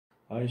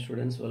Hi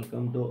students,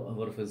 welcome to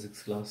our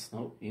physics class.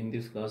 Now in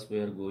this class we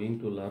are going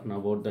to learn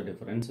about the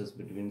differences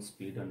between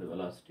speed and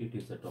velocity. It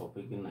is a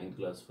topic in 9th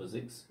class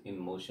physics in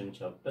motion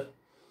chapter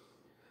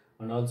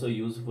and also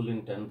useful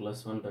in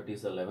 10+1, that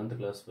is 11th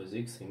class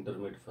physics,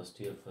 intermediate first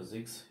year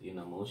physics in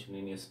a motion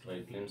in a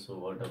straight line. So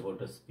what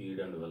about a speed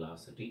and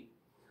velocity?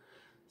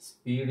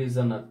 Speed is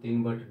a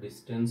nothing but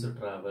distance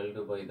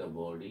traveled by the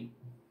body.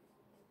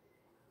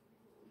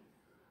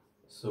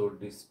 So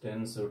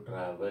distance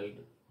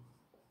traveled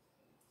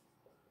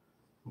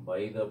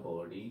by the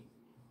body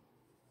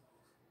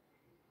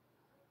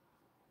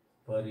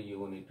per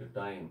unit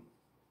time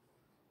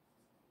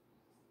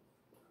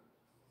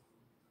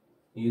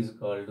is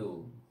called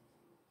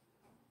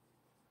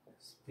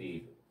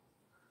speed.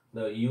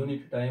 The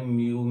unit time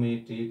you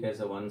may take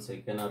as a 1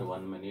 second or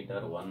 1 minute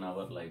or 1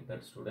 hour, like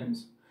that,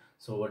 students.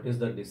 So what is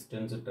the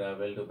distance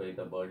traveled by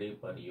the body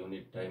per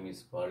unit time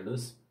is called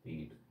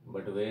speed.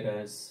 But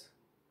whereas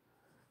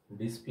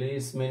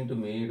displacement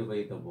made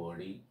by the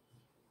body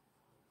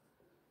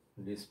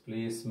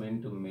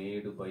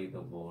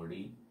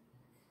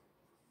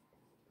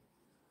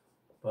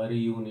per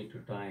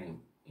unit time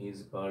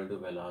is called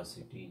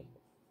velocity.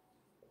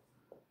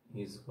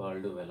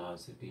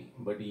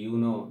 But you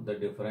know the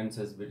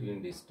differences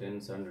between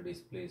distance and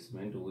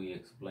displacement we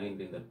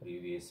explained in the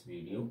previous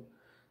video.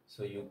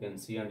 So you can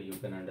see and you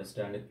can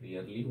understand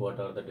clearly what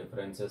are the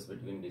differences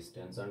between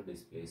distance and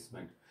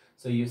displacement.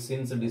 So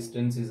since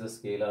distance is a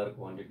scalar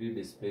quantity,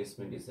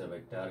 displacement is a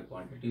vector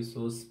quantity,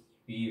 so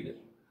speed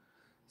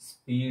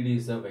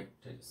is a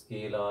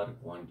scalar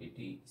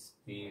quantity.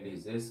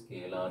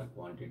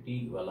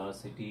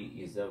 Velocity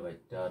is a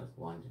vector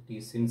quantity.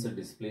 Since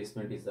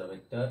displacement is a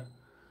vector,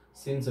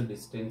 since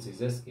distance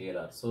is a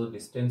scalar, so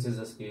distance is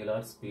a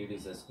scalar, speed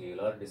is a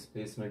scalar,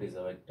 displacement is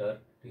a vector,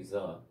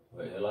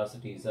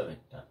 velocity is a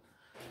vector.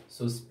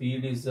 So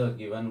speed is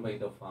given by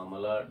the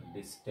formula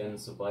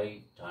distance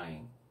by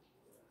time,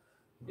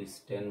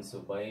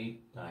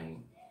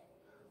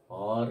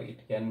 or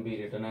it can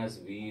be written as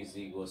V is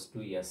equals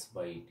to S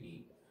by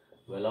T.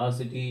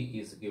 Velocity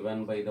is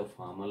given by the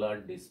formula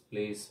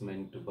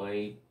displacement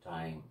by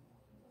time.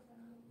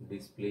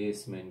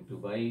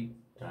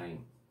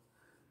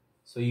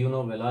 So you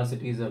know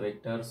velocity is a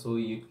vector, so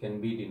it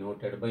can be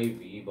denoted by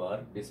V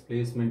bar.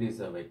 Displacement is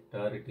a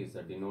vector, it is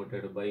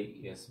denoted by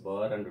S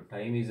bar, and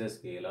time is a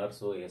scalar,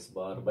 so S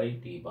bar by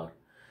T bar.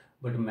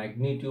 But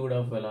magnitude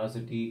of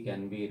velocity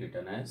can be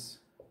written as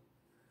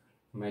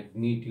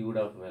magnitude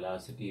of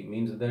velocity,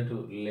 means that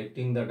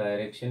letting the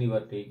direction you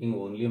are taking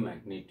only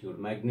magnitude.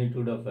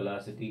 Magnitude of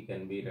velocity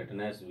can be written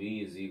as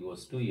V is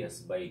equals to S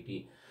by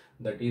T.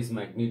 That is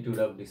magnitude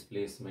of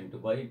displacement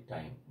by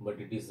time. But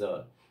it is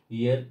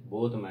here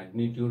both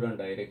magnitude and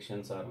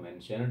directions are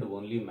mentioned,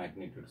 only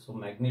magnitude. So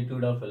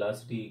magnitude of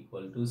velocity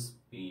equal to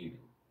speed.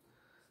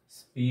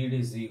 Speed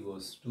is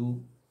equals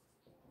to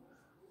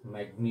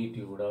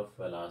magnitude of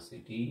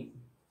velocity.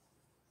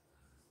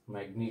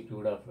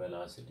 Magnitude of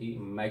velocity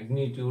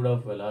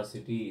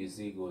is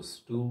equals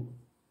to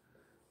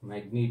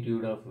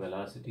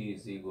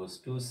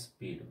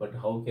speed. But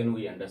how can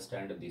we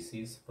understand this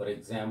is, for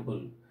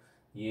example,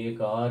 a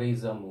car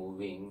is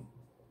moving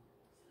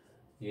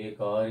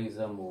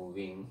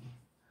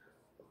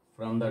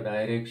from the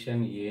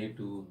direction A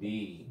to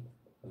B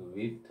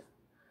with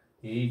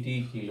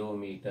 80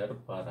 km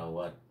per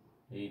hour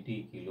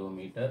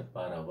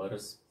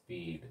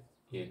speed.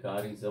 A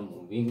car is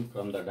moving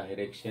from the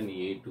direction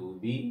A to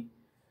B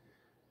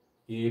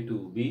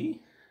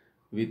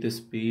with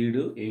speed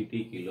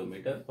 80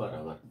 km per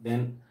hour.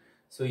 Then,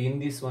 so in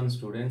this one,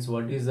 students,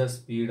 what is the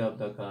speed of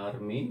the car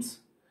means?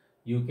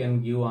 You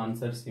can give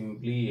answer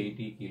simply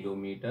 80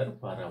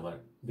 km per hour,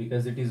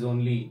 because it is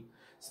only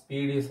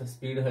speed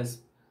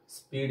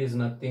is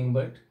nothing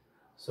but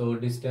so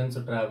distance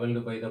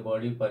traveled by the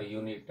body per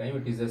unit time.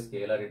 It is a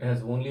scalar, it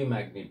has only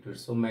magnitude.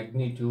 So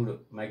magnitude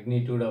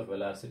of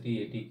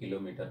velocity 80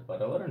 km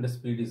per hour, and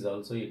speed is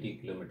also 80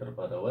 km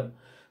per hour.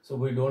 So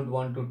we don't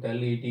want to tell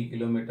 80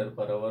 km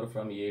per hour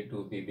from A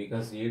to B,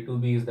 because A to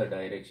B is the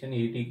direction.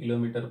 80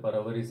 km per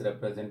hour is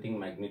representing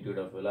magnitude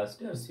of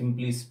velocity or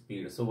simply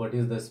speed. So what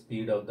is the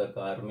speed of the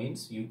car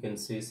means? You can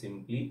say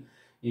simply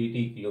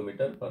 80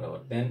 km per hour.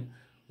 Then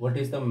what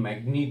is the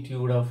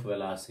magnitude of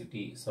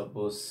velocity?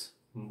 Suppose,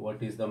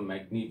 what is the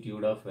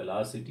magnitude of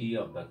velocity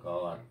of the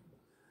car?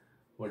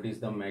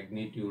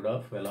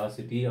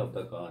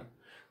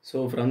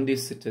 So from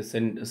this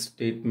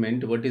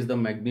statement, what is the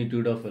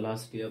magnitude of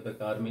velocity of the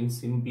car means?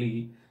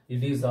 Simply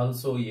it is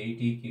also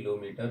 80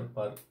 km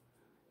per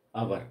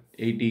hour.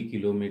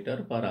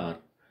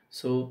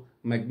 So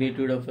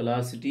magnitude of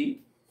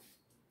velocity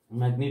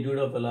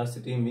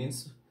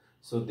means,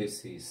 so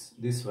this is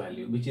this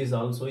value, which is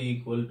also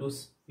equal to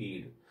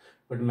speed.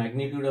 But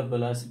magnitude of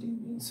velocity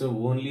means, so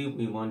only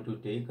we want to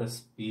take a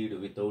speed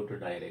without a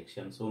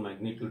direction. So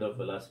magnitude of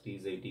velocity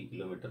is 80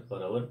 km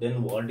per hour.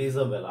 Then what is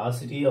the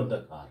velocity of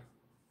the car?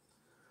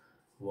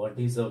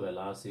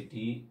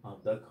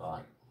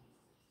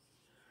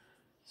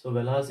 So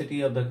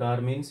velocity of the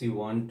car means you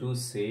want to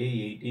say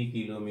 80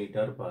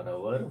 km per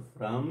hour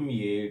from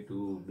A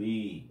to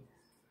B.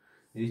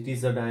 It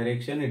is a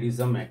direction, it is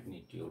a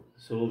magnitude.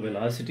 So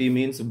velocity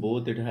means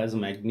both it has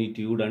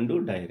magnitude and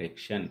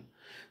direction.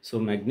 So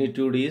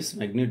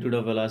magnitude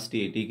of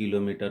velocity 80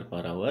 km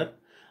per hour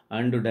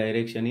and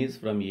direction is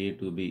from A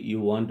to B. You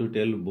want to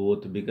tell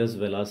both because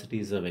velocity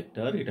is a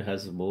vector. It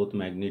has both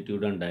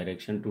magnitude and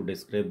direction. To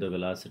describe the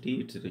velocity,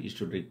 it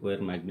should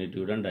require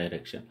magnitude and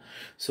direction.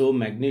 So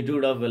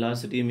magnitude of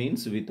velocity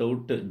means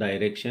without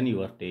direction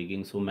you are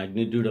taking. So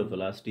magnitude of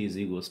velocity is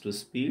equals to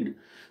speed.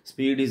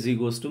 Speed is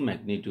equals to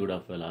magnitude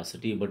of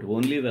velocity. But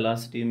only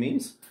velocity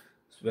means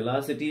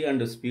velocity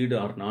and speed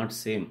are not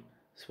same.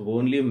 So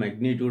only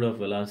magnitude of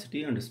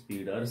velocity and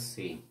speed are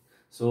same.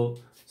 So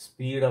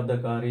speed of the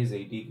car is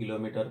 80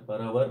 km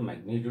per hour,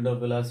 magnitude of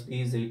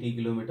velocity is 80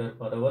 km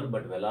per hour,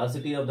 but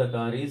velocity of the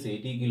car is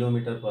 80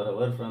 km per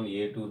hour from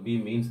A to B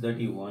means that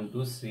you want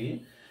to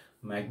say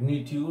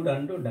magnitude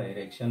and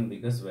direction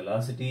because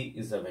velocity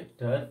is a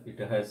vector. It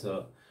has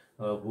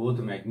both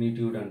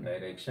magnitude and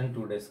direction.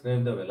 To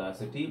describe the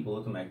velocity,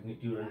 both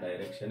magnitude and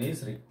direction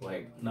is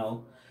required.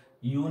 Now,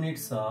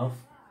 units of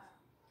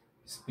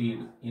speed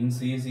in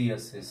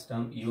CCS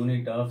system,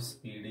 unit of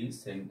speed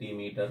is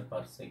centimeter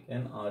per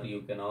second, or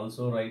you can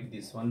also write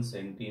this one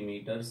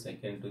centimeter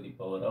second to the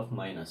power of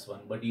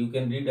 -1, but you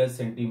can read as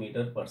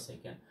centimeter per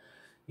second.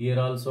 Here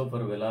also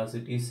for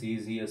velocity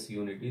CCS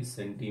unit is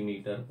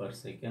centimeter per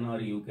second, or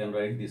you can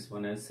write this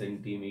one as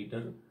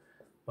centimeter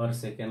per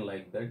second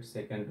like that,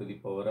 second to the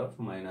power of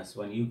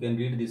 -1. You can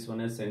read this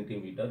one as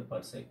centimeter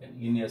per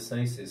second. In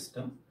SI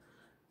system,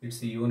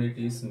 its unit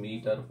is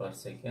meter per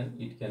second.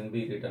 It can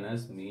be written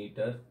as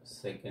meter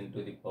second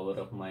to the power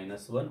of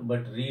 -1,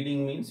 but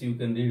reading means you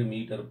can read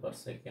meter per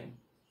second,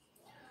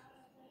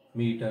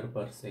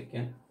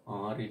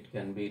 or it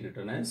can be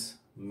written as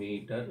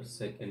meter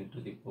second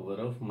to the power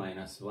of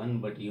 -1,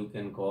 but you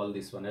can call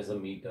this one as a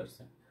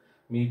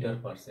meter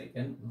per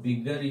second.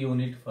 Bigger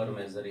unit for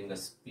measuring a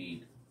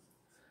speed,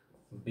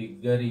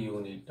 bigger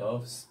unit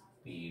of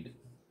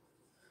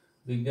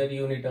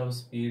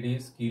speed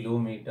is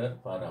kilometer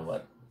per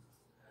hour.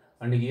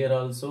 And here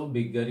also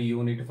bigger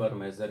unit for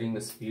measuring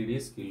speed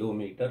is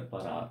kilometer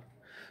per hour.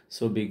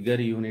 So bigger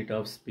unit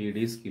of speed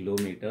is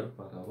kilometer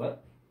per hour.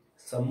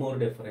 Some more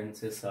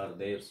differences are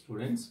there,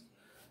 students.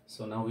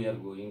 So now we are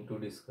going to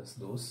discuss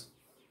those.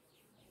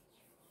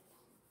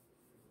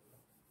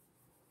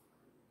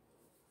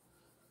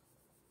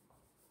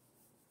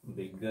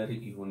 Bigger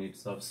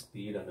units of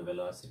speed and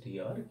velocity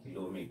are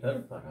kilometer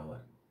per hour.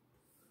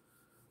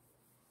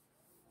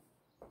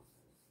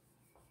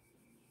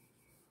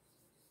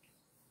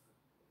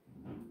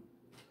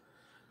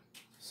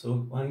 So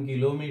 1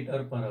 kilometer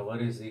per hour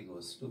is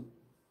equals to,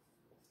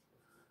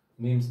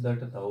 means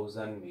that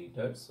 1000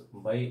 meters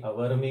by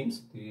hour means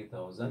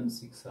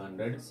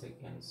 3600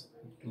 seconds.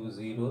 2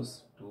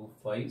 zeros, 2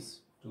 5s,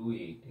 2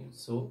 18.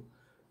 So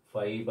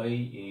 5 by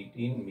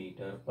 18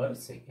 meter per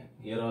second.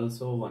 Here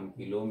also 1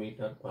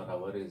 kilometer per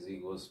hour is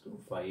equals to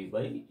 5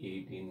 by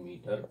 18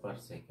 meter per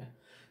second.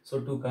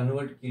 So to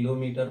convert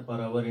kilometer per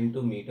hour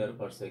into meter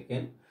per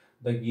second,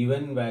 the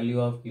given value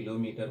of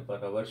kilometer per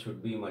hour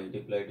should be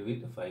multiplied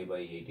with 5 by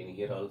 18.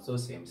 Here also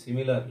same.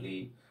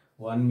 Similarly,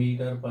 1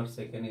 meter per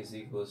second is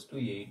equals to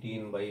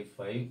 18 by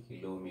 5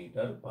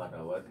 kilometer per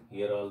hour.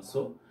 Here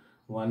also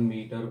 1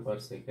 meter per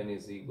second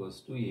is equals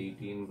to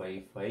 18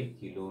 by 5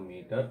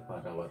 kilometer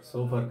per hour.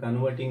 So for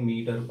converting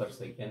meter per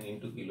second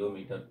into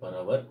kilometer per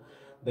hour,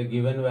 the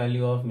given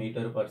value of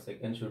meter per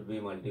second should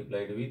be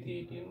multiplied with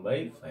 18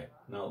 by 5.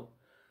 Now,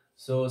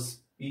 so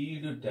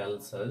speed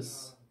tells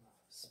us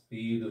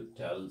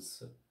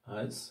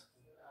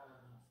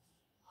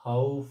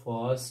how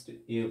fast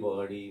a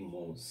body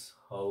moves.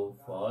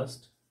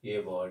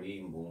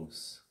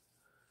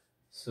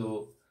 So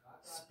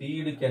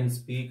speed can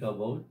speak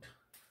about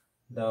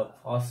the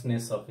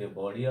fastness of a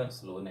body or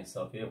slowness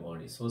of a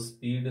body. So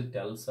speed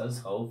tells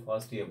us how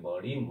fast a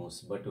body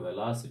moves, but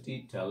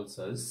velocity tells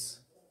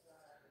us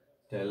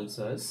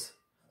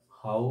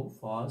how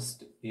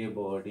fast a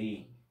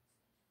body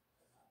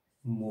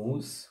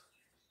moves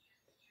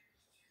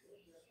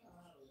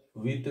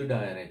with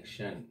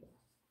direction.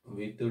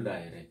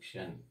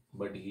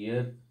 But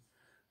here,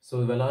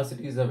 so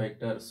velocity is a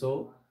vector,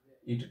 so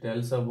it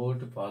tells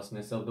about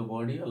fastness of the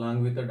body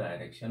along with the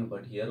direction,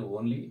 but here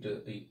only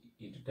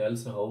it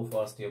tells how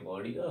fast a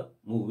body is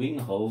moving,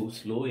 how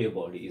slow a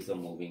body is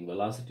moving.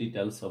 Velocity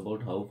tells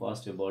about how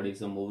fast a body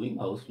is moving,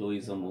 how slow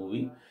is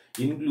moving,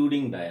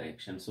 including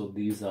direction. So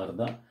these are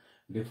the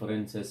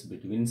differences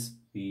between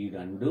speed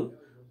and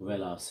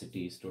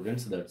velocity,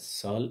 students.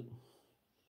 That's all.